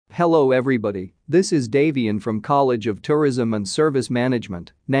Hello everybody, this is Davian from College of Tourism and Service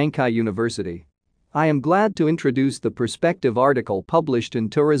Management, Nankai University. I am glad to introduce the perspective article published in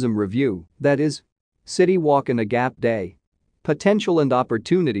Tourism Review, that is, City Walk in a Gap Day. Potential and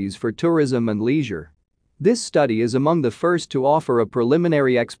Opportunities for Tourism and Leisure. This study is among the first to offer a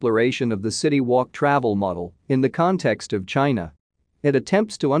preliminary exploration of the city walk travel model in the context of China. It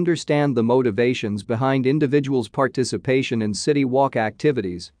attempts to understand the motivations behind individuals' participation in city walk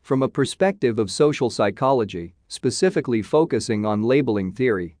activities from a perspective of social psychology, specifically focusing on labeling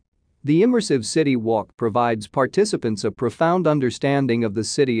theory. The immersive city walk provides participants a profound understanding of the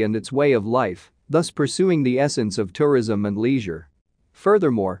city and its way of life, thus pursuing the essence of tourism and leisure.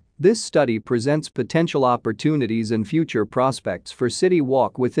 Furthermore, this study presents potential opportunities and future prospects for city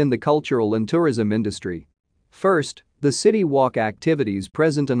walk within the cultural and tourism industry. First, the city walk activities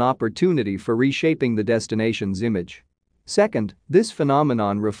present an opportunity for reshaping the destination's image. Second, this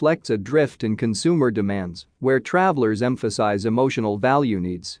phenomenon reflects a drift in consumer demands, where travelers emphasize emotional value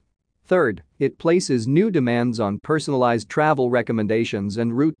needs. Third, it places new demands on personalized travel recommendations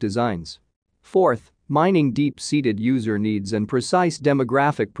and route designs. Fourth, mining deep-seated user needs and precise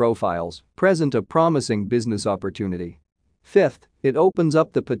demographic profiles present a promising business opportunity. Fifth, it opens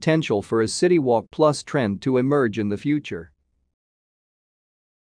up the potential for a City Walk Plus trend to emerge in the future.